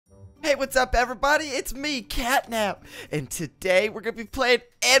Hey, what's up, everybody? It's me, Catnap, and today we're gonna be playing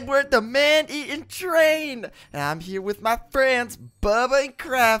Edward the Man-Eating Train. And I'm here with my friends, Bubba and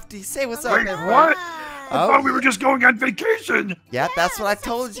Crafty. Say what's up, everybody. What? I thought we were just going on vacation. Yeah, that's what I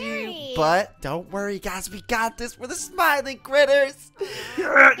told you. But don't worry, guys, we got this. We're the Smiling Critters.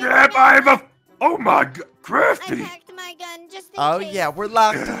 Yeah, I have a. Oh my God, Crafty. I packed my gun just in case. Yeah, we're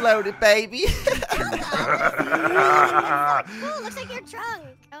locked and loaded, baby. Oh, looks like your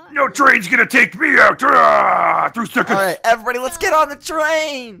trunk. Oh. No train's gonna take me out. Through seconds. All right, everybody, let's get on the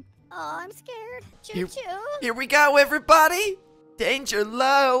train. Oh, I'm scared. Choo choo. Here we go, everybody. Danger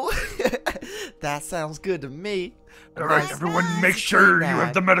low. That sounds good to me. All right, everyone, make sure you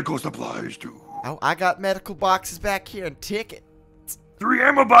have the medical supplies too. Oh, I got medical boxes back here and tickets. 3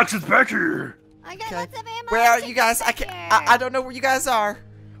 ammo boxes back here. I got lots of ammo. Where are you guys? I don't know where you guys are.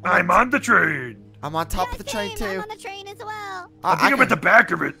 I'm on the train. I'm on top of the train too. I'm on the train as well. I think I'm at the back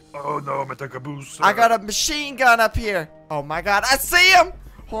of it. Oh no, I'm at the caboose. I got a machine gun up here. Oh my God, I see him.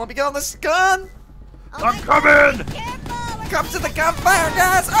 Hold on, me get on this gun. Oh I'm coming. Come to the gunfire,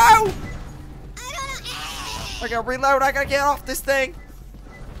 guys. Oh! I don't know. I gotta reload. I gotta get off this thing.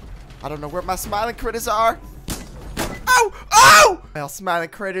 I don't know where my Smiling Critters are. Oh! Oh! Well, Smiling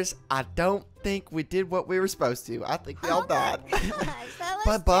Critters, I don't think we did what we were supposed to. I think we all died.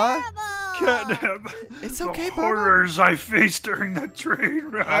 Bye-bye. Catnap. It's okay, the horrors I faced during that train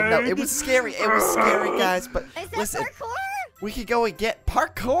ride. I know, it was scary. It was scary, guys. But listen, we could go and get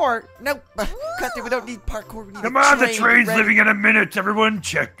parkour. No, Crafty, we don't need parkour. We need Come on, the train's leaving in a minute. Everyone,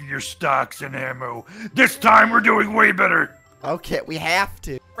 check your stocks and ammo. This time we're doing way better. Okay, we have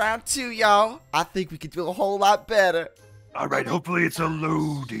to. Round 2, y'all. I think we could do a whole lot better. All right, hopefully it's a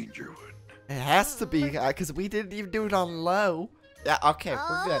low danger one. It has to be, because we didn't even do it on low. Yeah, okay,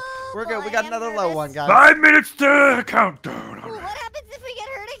 we're good. We're good. We got another low one, guys. 5 minutes to countdown. All right. What happens if we get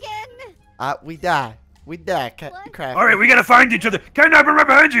hurt again? We die. We die, Crafty. All right, we gotta find each other. Catnap, I'm right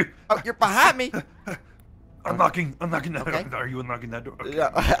behind you. Oh, you're behind me. Unlocking that okay. door. Are you unlocking that door? Okay. Yeah,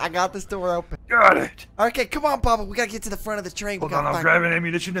 I got this door open. Got it. Okay, come on, Bubba. We gotta get to the front of the train. Hold on, I'll grab an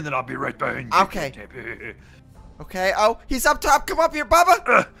ammunition and then I'll be right behind you. Okay. Okay, oh, he's up top. Come up here,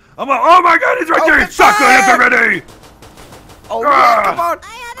 Bubba. Oh my God, he's right there. Suck on it already. Oh, yeah, come on. I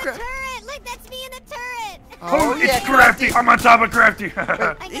have a turret. Look, that's me in the turret. Oh, yeah, it's Crafty. I'm on top of Crafty.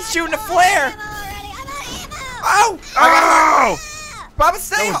 He's shooting a flare. Oh! Oh! Bubba,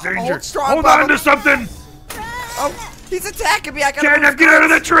 stay hold strong, Hold Bubba. on to something. Oh, he's attacking me. I gotta Catnap, get out of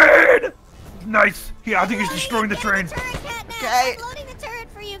the train. Nice. Yeah, I think he's destroying the train. Okay. I'm loading the turret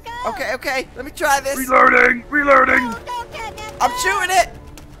for you. Go. Okay. Let me try this. Reloading. Go, Catnap, I'm shooting it.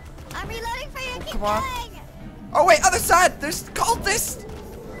 I'm reloading for you. Keep Come on. going. Oh, wait, other side. There's cultists.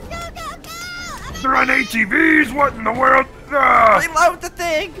 Go. They're on ATVs. What in the world? Reload the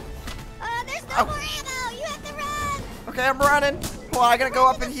thing. There's no more ammo. You have to run. Okay, I'm running. Hold on, I gotta go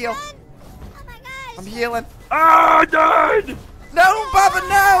up and heal. Oh my gosh. I'm healing. I died. No, Bubba,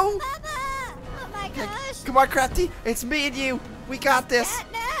 no. Bubba. Oh my gosh. Come on, Crafty. It's me and you. We got this.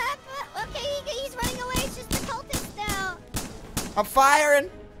 Catnap. Okay, he's running away. It's just the cultists now. I'm firing.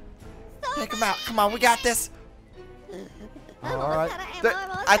 So Take them out. Come on, we got this. I'm All right. almost out of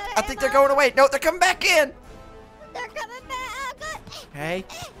ammo, I think they're going away. No, they're coming back in. They're coming back. Oh, good. Hey.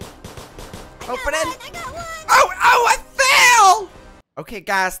 Open it. I got one. Oh, I fell. Okay,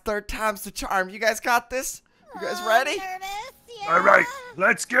 guys, 3rd time's the charm. You guys got this? You guys ready? I'm nervous. Yeah. All right,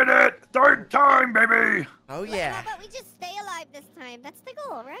 let's get it. 3rd time, baby. Oh, yeah. How about we just stay alive this time? That's the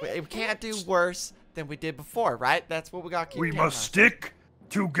goal, right? We can't do worse than we did before, right? That's what we got to keep We doing. must stick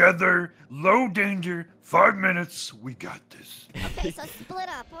together. Low danger. 5 minutes. We got this. Okay, so split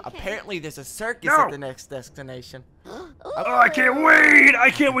up. Okay. Apparently, there's a circus No. at the next destination. Oh, I can't wait. I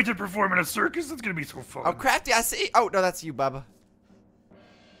can't wait to perform in a circus. It's going to be so fun. Oh, Crafty, I see. Oh, no, that's you, Bubba.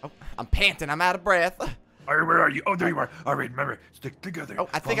 Oh, I'm panting. I'm out of breath. All right, where are you? Oh, there you are. All right, remember, stick together. Oh,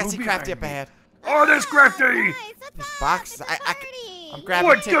 I think I Follow see Crafty up behind me. ahead. Oh, there's Crafty. Nice. What's These up? boxes. It's a I'm party. grabbing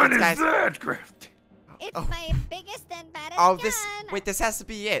What tickets, gun is guys. that, Crafty? It's Oh. my biggest and baddest Oh, gun. wait, this has to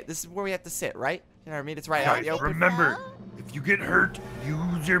be it. This is where we have to sit, right? You know what I mean? It's right out in Guys, the open. remember, if you get hurt,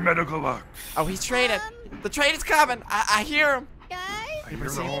 use your medical box. Oh, he's training. The train is coming. I hear him. Guys, I hear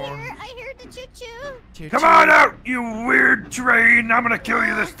the horn. I heard the choo-choo. Choo Come choo. on out, you weird train. I'm going to kill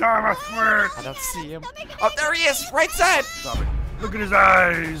you this time, I swear. I don't see him. Don't make it Oh, there he is. Right side. Stop it. Look at his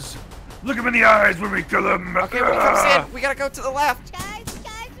eyes. Look him in the eyes when we kill him. Okay, when he comes in, we gotta go to the left. Guys,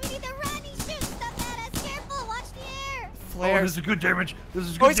 we need to run. He's shooting stuff at us. Careful, watch the air. Oh, Flare. this is good damage. This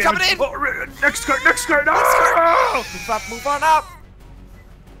is good he's damage. coming in. Oh, next card, next card. No! Move on up.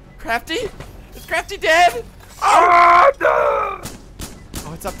 Crafty? Is Crafty dead? Oh, no!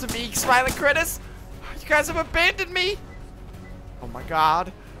 Oh, it's up to me, Smiling Critters. You guys have abandoned me. Oh my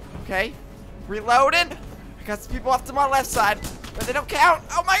god. Okay. Reloading. I got some people off to my left side, but they don't count.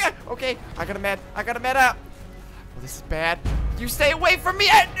 Oh my god. Okay, I got a med. I got a med up. Oh, this is bad. You stay away from me.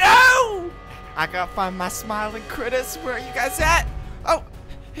 No! I gotta find my Smiling Critters. Where are you guys at? Oh,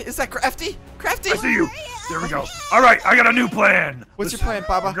 is that Crafty? Crafty? I see you. There we go. All right, I got a new plan. What's your plan,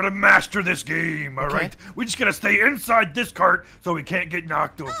 Baba? We're gonna master this game. All right. We just gotta stay inside this cart so we can't get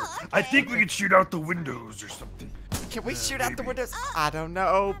knocked over. I think we can shoot out the windows or something. Can we shoot out the maybe. windows? I don't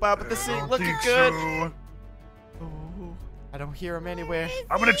know, Baba. This I ain't don't looking think good. so. Oh, I don't hear him anywhere.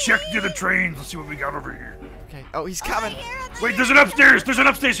 I'm gonna check the trains. Let's see what we got over here. Okay. Oh, he's coming. Wait, there's an upstairs. There's an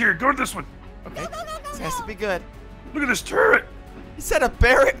upstairs here. Go to this one. Okay. This has to be good. Look at this turret. He said a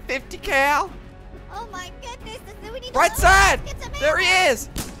Barrett 50 cal. Oh my goodness, we need to Right load side. it. Get some There he ammo. is.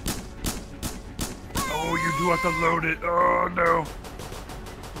 Oh, you do have to load it. Oh no.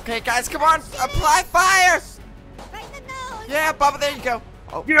 Okay, guys, come on. Apply fire. Right in the nose. Yeah, Baba, there you go.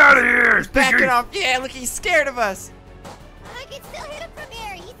 Oh, Get out of here. backing Stinky. off. Yeah, look, he's scared of us. I can still hit him from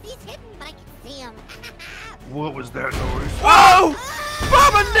here. He's hidden, but I can see him. What was that noise? Whoa!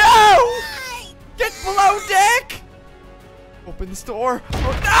 Baba, no! Hi. Get below deck. Open this door.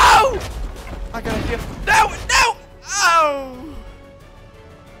 Oh, no! I gotta heal. No, no! Oh!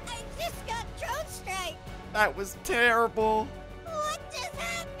 I just got drone strike. That was terrible. What just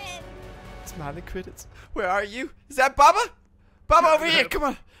happened? Smiling Critters, where are you? Is that Baba? Baba, over here, come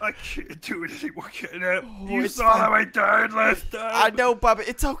on. I can't do it anymore, Catnap. Oh, You it's saw fine. how I died last time. I know, Baba.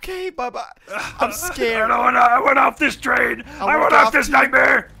 It's okay, Baba. I'm scared. I went off this train. I went off this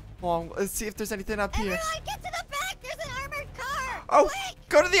nightmare. Hold on, let's see if there's anything up here. Everyone, get to the back. There's an armored car. Oh, Quick.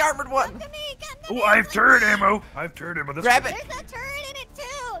 go to the armored one. Come to me. Come to Oh, me. I have turret ammo. I have turret ammo. This Grab one. it. There's a turret in it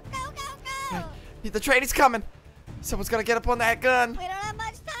too. Go, go, go. The train is coming. Someone's gonna get up on that gun. We don't have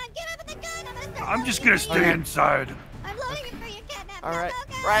much time. Get up in the gun. I'm gonna start I'm just loading gonna it for you. stay inside. I'm loading it for you, Catnap. All Go, right,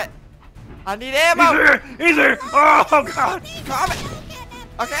 go, go. right. I need He's ammo. here. He's here. Oh God. Coming.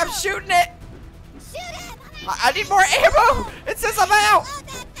 Okay, I'm shooting it. Shoot him. I need more ammo. It says I'm out. Load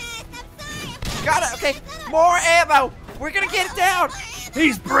that fast. I'm sorry. Got it. Okay, more ammo. We're gonna get it down.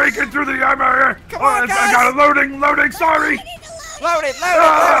 He's breaking through the armor. Come on, I guys. got it. Loading. Sorry. Load it.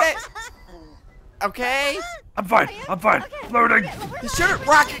 Ah. Okay. I'm fine. Loading. You shoot it.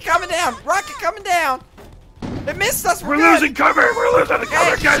 Rocket coming down. Rocket coming down. It missed us. We're good. losing cover. We're losing the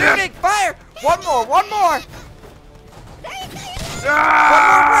cover. Okay, Catnap. shooting. Fire. One more. One more.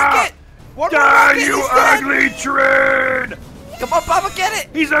 Ah! Rocket. One more Die, rocket. you He's dead. ugly train! Come on, Baba, get it.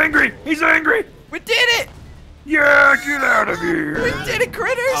 He's angry! He's angry! We did it. Yeah, get out of We here! did it,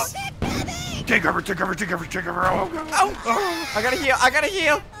 critters. Take cover! Oh, God. Oh, I gotta heal. I gotta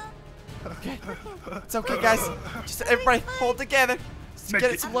heal. Okay, it's okay, guys. Just everybody hold together. Just get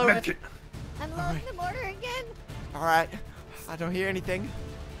it some loaded. Medkit. I'm loading the mortar again. All right. I don't hear anything.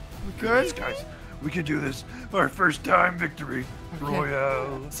 We Yes, good? guys, we can do this. Our first time victory. Okay.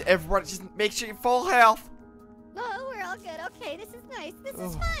 Royale. So everybody, just make sure you're full health. Oh, we're all good. Okay, this is nice. This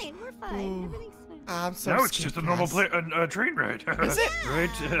is Oh. fine. We're fine. Oh. Everything's fine. I'm so Now it's scared, just a normal guys. train ride. Is it?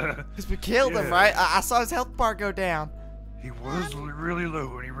 Right? Because we killed him, Yeah. right? I saw his health bar go down. He was really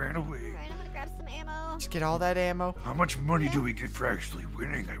low and he ran away. Alright, I'm gonna grab some ammo. Just get all that ammo. How much money do we get for actually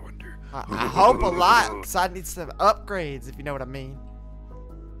winning, I wonder? I hope a lot, because I need some upgrades, if you know what I mean.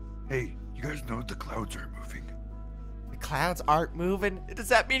 Hey, you guys know the clouds are moving. The clouds aren't moving. Does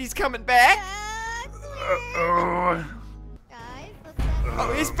that mean he's coming back? That's weird. Uh-oh. Guys, let's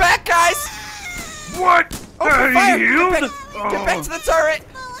Oh, he's back, guys! What? Oh, fire! He healed? Get back to the turret!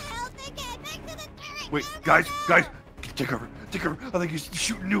 full health again. Back to the turret. Wait, Go, go, guys, go. guys, take cover. I think he's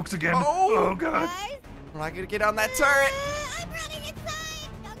shooting nukes again. Oh. God. Guys, I'm not gonna get on that turret. I'm running inside.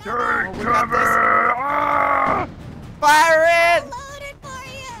 Go, go, go. Turret Oh, we got cover! Ah! Fire I'm in! loaded for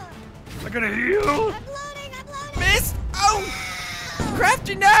you. I gotta heal. I'm loading. Missed! Oh!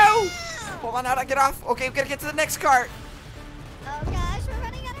 Crafty, no! Hold on, how'd I get off? Okay, we gotta get to the next cart. Oh gosh, we're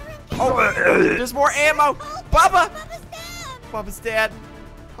running out of room. Oh, there's more ammo. Bubba! Bubba's down. Bubba's dead.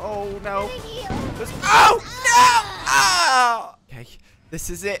 Oh, no. Getting healed. Oh, no! Oh! Okay, this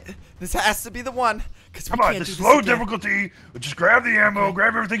is it. This has to be the one. Because we Come on, can't the do slow this again. difficulty. Just grab the ammo, Okay.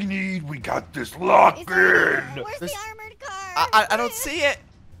 grab everything you need. We got this locked Is there in. Where's There's- the armored car? I don't see it.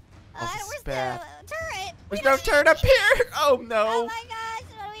 Oh, this is Where's bad. the turret? There's We no don't turret up here. Oh, Oh no. my gosh,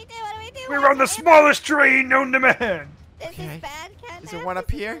 what do we do? What do we do? We're Where's on the ammo? smallest train known to man. This Okay. is bad, Catnap. Is there one up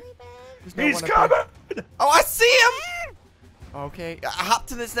This is here? really bad. There's no He's one up here. coming. Oh, I see him. Okay, hop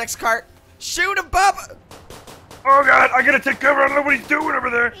to this next cart. Shoot him, Bubba. Oh God, I gotta take cover. I don't know what he's doing over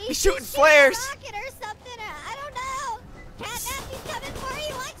there. He's shooting flares. A rocket or something. I don't know. Catnap, he's coming for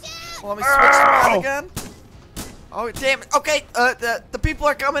you. Well, let me switch them out again. Oh, damn it. Okay, the people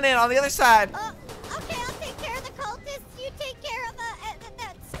are coming in on the other side. Okay, I'll take care of the cultists. You take care of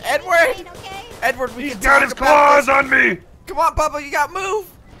that Edward! train, okay? Edward, we He's can got talk his about claws this. on me. Come on, Bubba, you got move.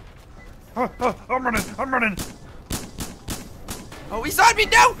 I'm running. Oh, he's on me.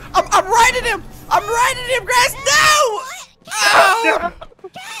 No, I'm riding him. I'm riding him, Grass. No! Oh!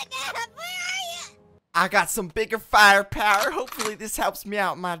 Catnap, where are you? I got some bigger firepower. Hopefully this helps me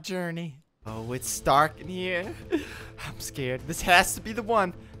out my journey. Oh, it's dark in here. I'm scared. This has to be the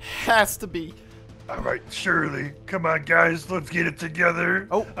one. Has to be. All right, surely. Come on, guys. Let's get it together.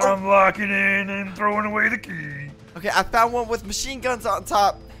 Oh. I'm locking in and throwing away the key. Okay, I found one with machine guns on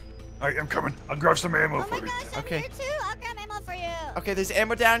top. All right, I'm coming. I'll grab some ammo Oh for my you. gosh, I'm Okay. here too. I'll grab ammo for you. Okay, there's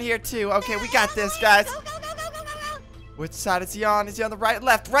ammo down here too. Okay, we got this, guys. Go. Which side is he on? Is he on the right,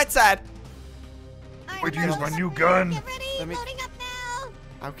 left, right side? Alright, Wait, I'm use loading my new up. gun. Get ready. Let me- Loading up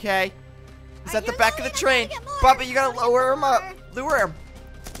now. Okay. He's at the You're back of the loading, I'm train. gonna get more. Bubba, you gotta I'm gonna lower get him up. more. Lure him.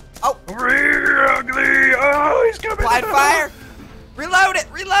 Oh, Over here, ugly. Oh, he's coming. blind fire. Reload it.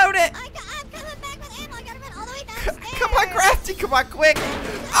 Reload it. I'm coming back with ammo. I gotta run all the way down the stairs. Come on, Crafty. Come on, quick.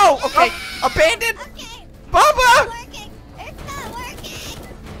 Oh, okay. Abandoned. Okay. Bubba. It's working. It's not working.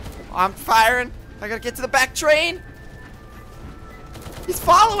 I'm firing. I gotta get to the back train. He's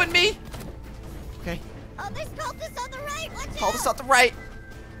following me. Okay. Oh, there's cultists on the right. Watch out. Hold us on the right.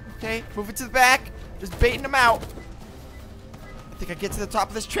 Okay, moving to the back. Just baiting him out. I think I get to the top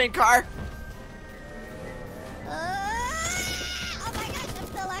of this train car. Oh my gosh, I'm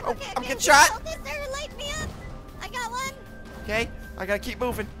still alive. Oh, Okay, I'm okay, getting shot. Cultists are lighting me up. I got one. Okay, I gotta keep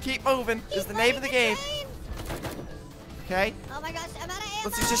moving. Keep moving is He's the name of the lighting game. train. Okay. Oh my gosh, I'm out of ammo.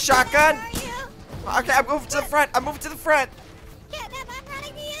 Let's use a shotgun. Where are you? Okay, I'm moving to the front. I'm moving to the front. Catnap, I'm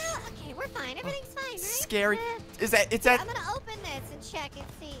running to you. Okay, we're fine. Everything's fine, right? Scary. Yeah. Is that? It's I'm that? gonna open this and check and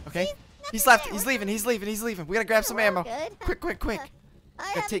see. Okay. See? He's Nothing left. there. He's We're leaving. good. He's leaving. He's leaving. We gotta grab some We're ammo. good. Quick. I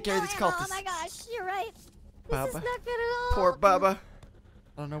Gotta have take care of no these ammo. cultists. Oh my gosh, you're right. This Bubba. is not good at all. Poor Bubba.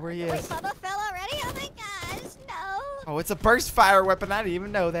 I don't know where he Wait, is. Bubba fell already? Oh my gosh, no. Oh, it's a burst fire weapon. I didn't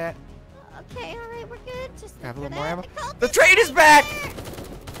even know that. Okay, alright, we're good. Just Grab a look little for more that. ammo. The The train is cultists back. are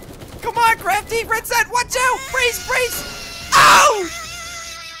there. Come on, Crafty. Red side. Watch out. Freeze. Ow!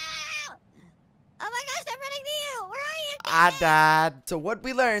 Oh my gosh, I'm running to you. Where are you? I died. So what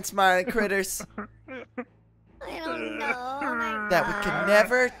we learned, Smiling Critters, I don't know. Oh my that we can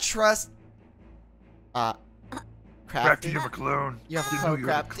never trust. Crafty, Crafty. you have a clone. You have a Didn't clone, know you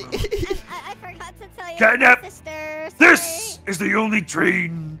had a Crafty. clone. I forgot to tell you. Catnap, Sister. This is the only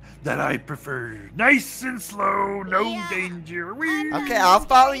train that I prefer. Nice and slow, no Yeah. danger. I'm Whee! not Okay, I'll used to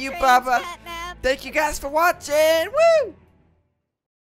follow any you, trains, Bubba. Catnap. Thank you guys for watching. Woo!